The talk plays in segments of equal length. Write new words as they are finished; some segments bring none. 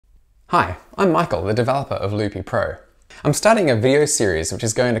Hi, I'm Michael, the developer of Loopy Pro. I'm starting a video series which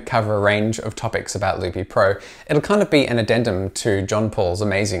is going to cover a range of topics about Loopy Pro. It'll kind of be an addendum to John Paul's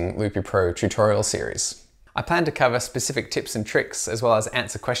amazing Loopy Pro tutorial series. I plan to cover specific tips and tricks as well as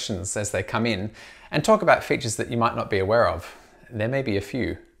answer questions as they come in and talk about features that you might not be aware of. There may be a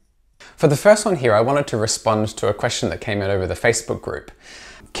few. For the first one here, I wanted to respond to a question that came in over the Facebook group.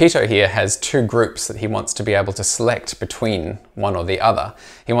 Keto here has two groups that he wants to be able to select between one or the other.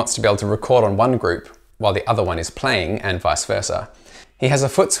 He wants to be able to record on one group while the other one is playing and vice versa. He has a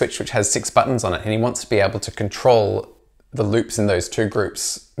foot switch which has 6 buttons on it and he wants to be able to control the loops in those two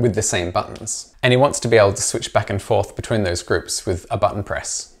groups with the same buttons. And he wants to be able to switch back and forth between those groups with a button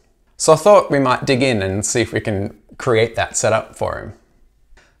press. So I thought we might dig in and see if we can create that setup for him.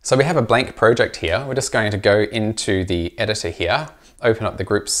 So we have a blank project here. We're just going to go into the editor here, open up the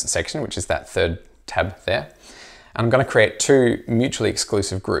groups section, which is that third tab there. And I'm going to create 2 mutually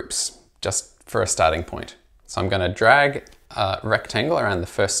exclusive groups just for a starting point. So I'm going to drag a rectangle around the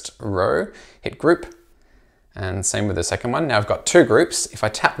first row, hit group, and same with the second one. Now I've got 2 groups. If I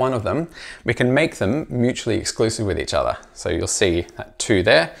tap one of them, we can make them mutually exclusive with each other. So you'll see that 2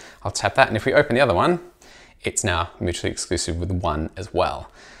 there. I'll tap that, and if we open the other one, it's now mutually exclusive with 1 as well.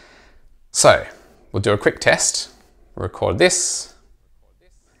 So we'll do a quick test, record this.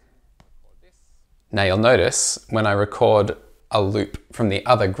 Now you'll notice when I record a loop from the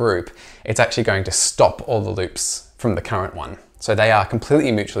other group, it's actually going to stop all the loops from the current one. So they are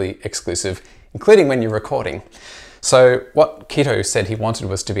completely mutually exclusive, including when you're recording. So what Keto said he wanted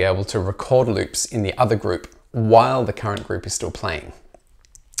was to be able to record loops in the other group while the current group is still playing.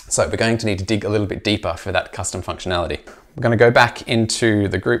 So we're going to need to dig a little bit deeper for that custom functionality. We're going to go back into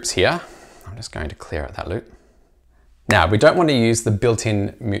the groups here. I'm just going to clear out that loop. Now, we don't want to use the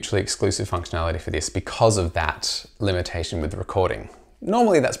built-in mutually exclusive functionality for this because of that limitation with recording.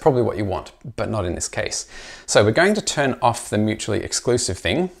 Normally that's probably what you want, but not in this case. So we're going to turn off the mutually exclusive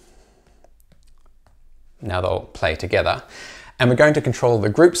thing. Now they'll play together. And we're going to control the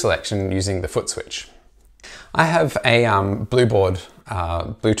group selection using the foot switch. I have a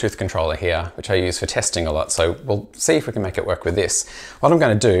Bluetooth controller here, which I use for testing a lot, so we'll see if we can make it work with this. What I'm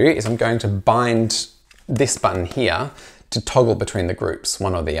going to do is I'm going to bind this button here to toggle between the groups,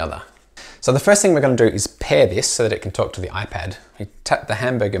 one or the other. So the first thing we're going to do is pair this so that it can talk to the iPad. We tap the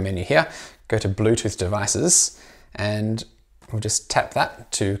hamburger menu here, go to Bluetooth devices, and we'll just tap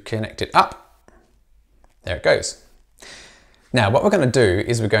that to connect it up. There it goes. Now what we're going to do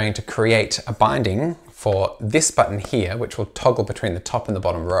is we're going to create a binding for this button here, which will toggle between the top and the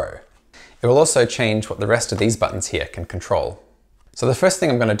bottom row. It will also change what the rest of these buttons here can control. So the first thing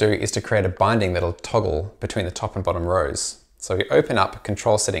I'm going to do is to create a binding that'll toggle between the top and bottom rows. So we open up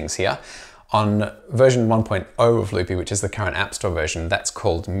control settings here. On version 1.0 of Loopy, which is the current App Store version, that's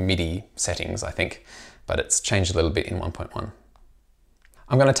called MIDI settings, I think, but it's changed a little bit in 1.1.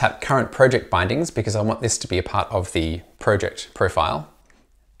 I'm going to tap current project bindings because I want this to be a part of the project profile.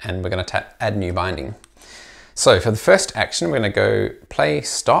 And we're going to tap add new binding. So for the first action, we're going to go play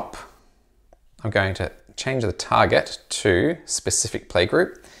stop. I'm going to change the target to specific play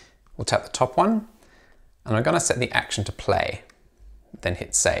group. We'll tap the top one and I'm going to set the action to play, then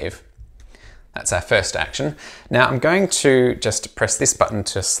hit save. That's our first action. Now I'm going to just press this button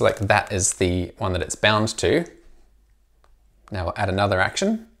to select that as the one that it's bound to. Now we'll add another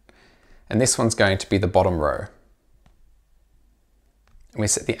action, and this one's going to be the bottom row. And we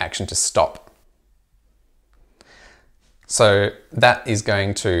set the action to stop. So that is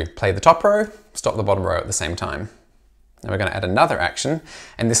going to play the top row, stop the bottom row at the same time. Now we're going to add another action,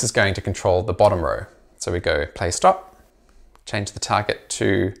 and this is going to control the bottom row. So we go play stop, change the target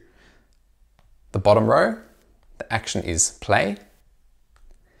to the bottom row. The action is play.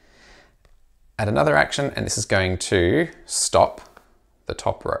 Add another action, and this is going to stop the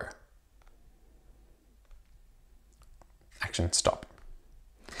top row. Action stop.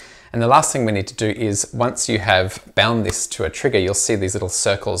 And the last thing we need to do is, once you have bound this to a trigger, you'll see these little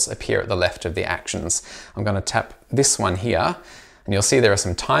circles appear at the left of the actions. I'm going to tap this one here, and you'll see there are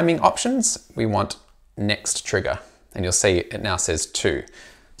some timing options. We want next trigger, and you'll see it now says 2.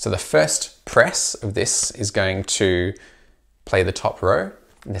 So the first press of this is going to play the top row,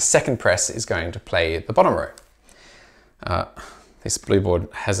 and the second press is going to play the bottom row. This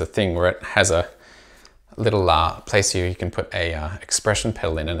Blueboard has a thing where it has a little place here you can put a expression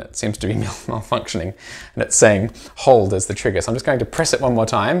pedal in, and it seems to be malfunctioning, and it's saying hold as the trigger. So I'm just going to press it one more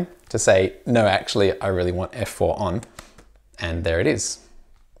time to say, no, actually, I really want F4 on, and there it is.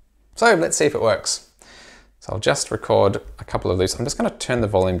 So let's see if it works. So I'll just record a couple of loops. I'm just going to turn the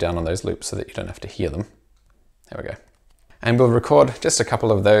volume down on those loops so that you don't have to hear them. There we go. And we'll record just a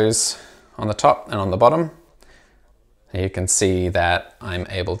couple of those on the top and on the bottom. And you can see that I'm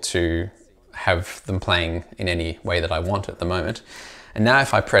able to have them playing in any way that I want at the moment. And now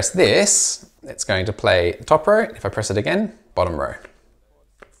if I press this, it's going to play top row. If I press it again, bottom row.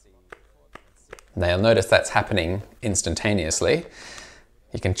 Now you'll notice that's happening instantaneously.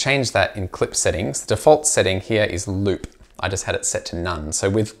 You can change that in clip settings. The default setting here is loop. I just had it set to none. So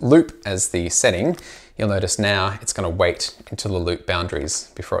with loop as the setting, you'll notice now it's going to wait until the loop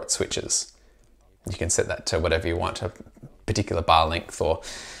boundaries before it switches. You can set that to whatever you want, a particular bar length or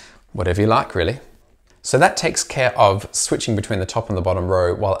whatever you like, really. So that takes care of switching between the top and the bottom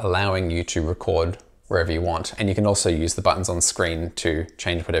row while allowing you to record wherever you want. And you can also use the buttons on screen to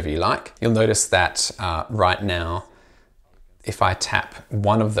change whatever you like. You'll notice that right now, if I tap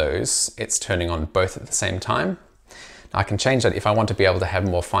one of those, it's turning on both at the same time. I can change that if I want to be able to have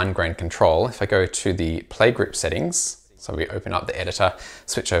more fine-grained control. If I go to the playgroup settings, so we open up the editor,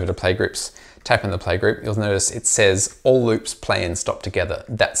 switch over to playgroups, tap in the playgroup, you'll notice it says all loops play and stop together.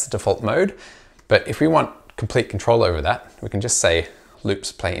 That's the default mode. But if we want complete control over that, we can just say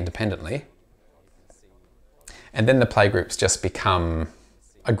loops play independently. And then the playgroups just become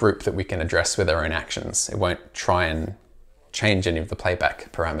a group that we can address with our own actions. It won't try and change any of the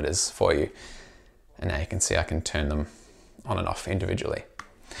playback parameters for you. And now you can see I can turn them on and off individually.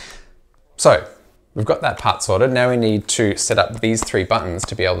 So we've got that part sorted. Now we need to set up these three buttons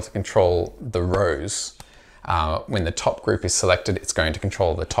to be able to control the rows. When the top group is selected, it's going to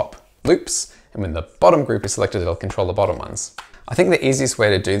control the top loops. And when the bottom group is selected, it'll control the bottom ones. I think the easiest way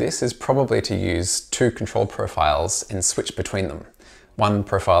to do this is probably to use two control profiles and switch between them. One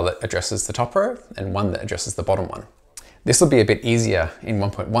profile that addresses the top row and one that addresses the bottom one. This will be a bit easier in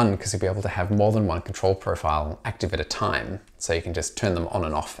 1.1 because you'll be able to have more than one control profile active at a time, so you can just turn them on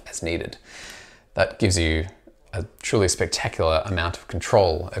and off as needed. That gives you a truly spectacular amount of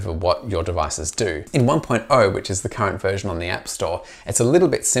control over what your devices do. In 1.0, which is the current version on the App Store, it's a little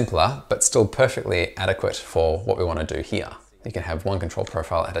bit simpler, but still perfectly adequate for what we want to do here. You can have one control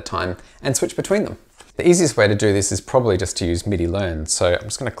profile at a time and switch between them. The easiest way to do this is probably just to use MIDI Learn. So I'm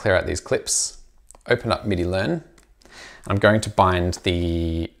just going to clear out these clips, open up MIDI Learn. I'm going to bind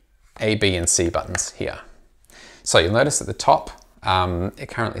the A, B, and C buttons here. So you'll notice at the top, it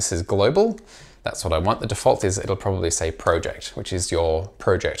currently says global. That's what I want. The default is it'll probably say project, which is your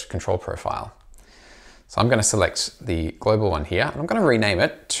project control profile. So I'm going to select the global one here, and I'm going to rename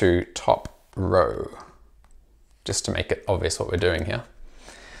it to top row, just to make it obvious what we're doing here.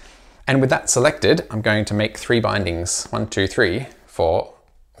 And with that selected, I'm going to make three bindings, 1, 2, 3, for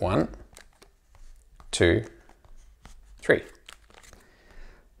 1, 2, 3.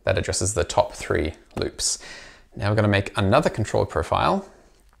 That addresses the top three loops. Now we're going to make another control profile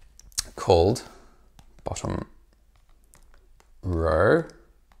called bottom row.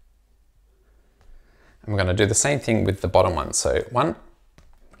 And we're going to do the same thing with the bottom one. So 1,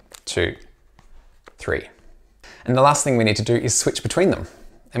 2, 3. And the last thing we need to do is switch between them.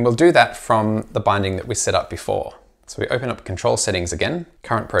 And we'll do that from the binding that we set up before. So we open up control settings again,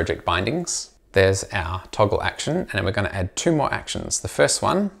 current project bindings. There's our toggle action, and then we're going to add two more actions. The first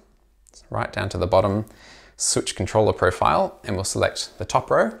one, right down to the bottom, switch controller profile, and we'll select the top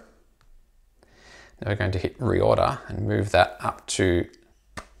row. Now we're going to hit reorder and move that up to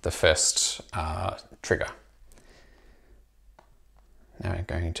the first trigger. Now we're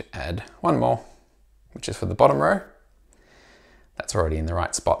going to add one more, which is for the bottom row. That's already in the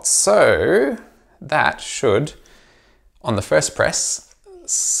right spot. So that should, on the first press,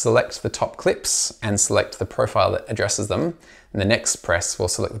 select the top clips and select the profile that addresses them. And the next press will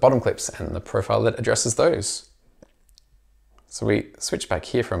select the bottom clips and the profile that addresses those. So we switch back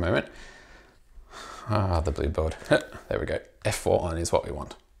here for a moment. The blue board. There we go. F4 on is what we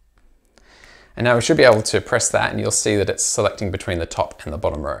want. And now we should be able to press that and you'll see that it's selecting between the top and the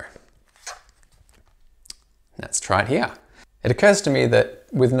bottom row. Let's try it here. It occurs to me that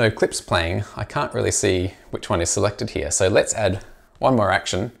with no clips playing, I can't really see which one is selected here. So let's add one more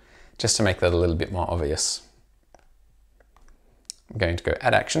action just to make that a little bit more obvious. I'm going to go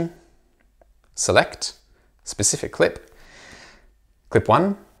add action, select, specific clip, clip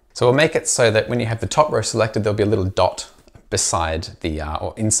 1. So we'll make it so that when you have the top row selected, there'll be a little dot beside the,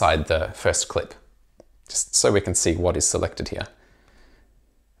 or inside the first clip, just so we can see what is selected here.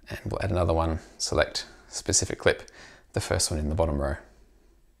 And we'll add another one, select specific clip, the first one in the bottom row.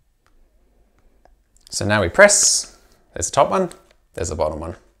 So now we press, there's the top one, there's the bottom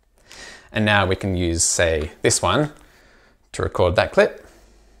one. And now we can use, say, this one to record that clip,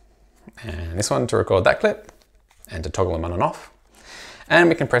 and this one to record that clip, and to toggle them on and off. And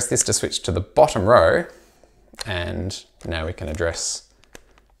we can press this to switch to the bottom row, And now we can address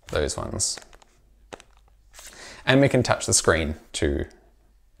those ones. And we can touch the screen to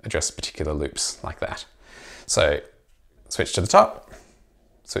address particular loops like that. So switch to the top,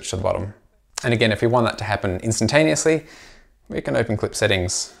 switch to the bottom. And again, if we want that to happen instantaneously, we can open clip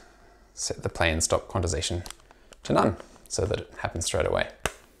settings, set the play and stop quantization to none so that it happens straight away.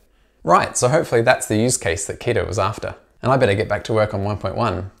 Right, so hopefully that's the use case that Keto was after. And I better get back to work on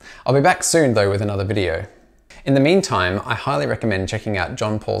 1.1. I'll be back soon though with another video. In the meantime, I highly recommend checking out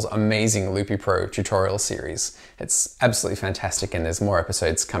John Paul's amazing Loopy Pro tutorial series. It's absolutely fantastic and there's more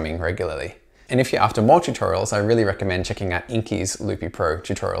episodes coming regularly. And if you're after more tutorials, I really recommend checking out Inky's Loopy Pro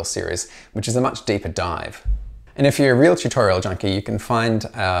tutorial series, which is a much deeper dive. And if you're a real tutorial junkie, you can find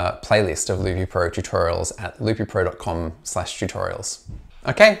a playlist of Loopy Pro tutorials at loopypro.com/tutorials.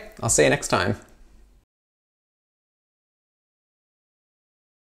 Okay, I'll see you next time.